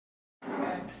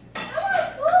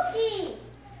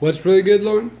What's really good,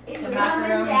 Lauren? It's a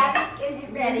woman, Dad's getting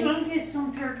it ready. We're gonna get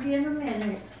some turkey in a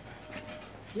minute.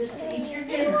 Just eat your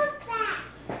dinner.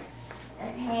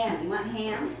 That's ham. You want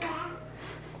ham?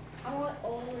 I want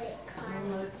only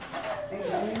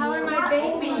How are my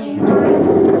babies? You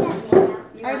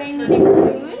Are want they turkey? needing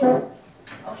food?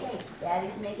 Okay,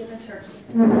 Daddy's making the turkey.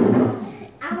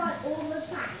 I want all the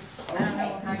time. I don't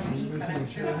know how you eat, but I'm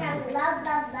sure.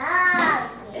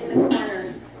 Love. In the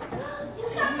corner.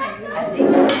 I think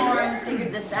Lauren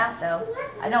figured this out though.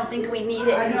 I don't think we need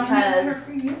it I don't have because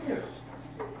turkey either.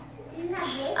 You have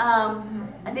this?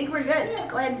 I think we're good.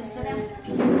 Go ahead and just sit down.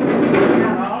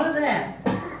 Got all of that.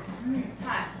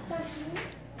 Hi.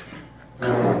 I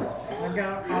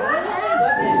got all of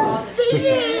that.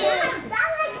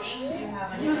 Names you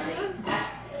have on your plate.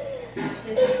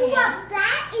 You want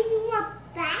that? You want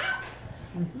that?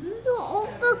 You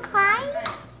also kind?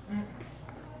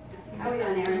 How are we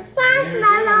doing, Aaron?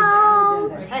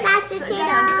 Marshmallow. Hey, That's sit the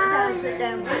down, sit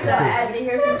down, sit down. So, as you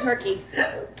hear some turkey.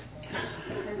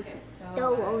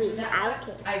 Don't worry, I'll take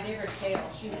it. I gave her kale.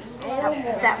 She was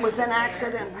That was an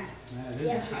accident.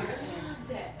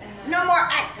 No more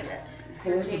accidents.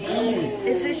 Here's the beans.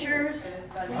 Is this yours?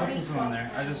 I'll put some on there.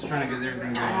 I was just trying to get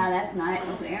everything going. Ah, that's nice.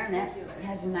 With Aaron, that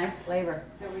has a nice flavor.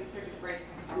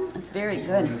 It's very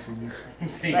good.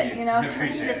 Thank But you know, I turkey,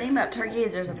 appreciate the it. thing about turkey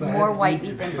is there's more white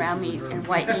meat than brown meat, and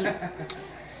white meat,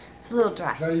 it's a little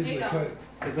dry. I usually put.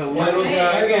 It's a little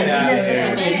dry. He Get out of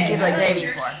doesn't here. give like gravy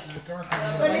for.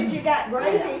 But if you got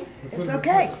gravy, it's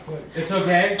okay. It's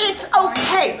okay? It's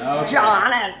okay, Okay.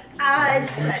 John, and I When it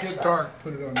said gets so. dark,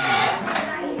 put it on me.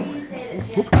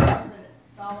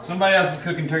 Somebody else is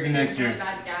cooking turkey next year.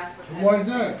 bad gas with Why is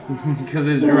that? Because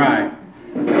it's dry.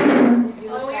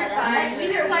 Oh, you're fine. We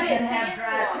decided to have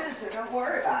dry too, so don't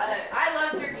worry about it. I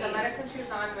love turkey. The medicine she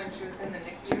was on when she was in the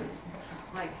NICU.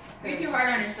 Like, way too hard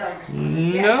on yourself.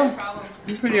 No, Problem.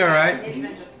 it's pretty alright.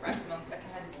 Even just breast milk, like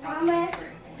I had to stop eating certain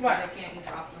things. What? I can't eat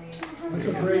broccoli. That's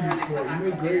a gravy sport. You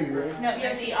made gravy, right? No, you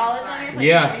have to eat olives on your plate.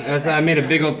 Yeah, that's. I made a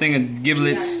big old thing of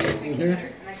giblets.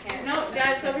 Here? No,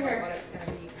 Dad, it's over here.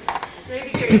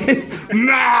 Gravy.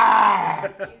 Nah!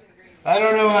 I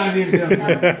don't know why I'm being so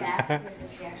Jasmine,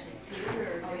 is she actually two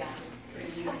or? Oh, yeah. Like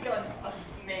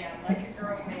a man, like a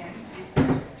grown man.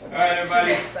 Alright,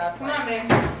 everybody. Come on, babe.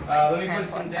 Let me put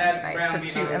some dad brown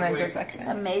meat on real quick. It's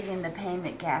amazing the pain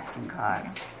that gas can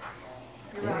cause.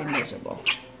 It's very miserable.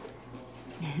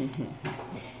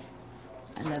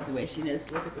 I love the way she knows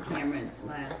to look at the camera and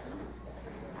smile.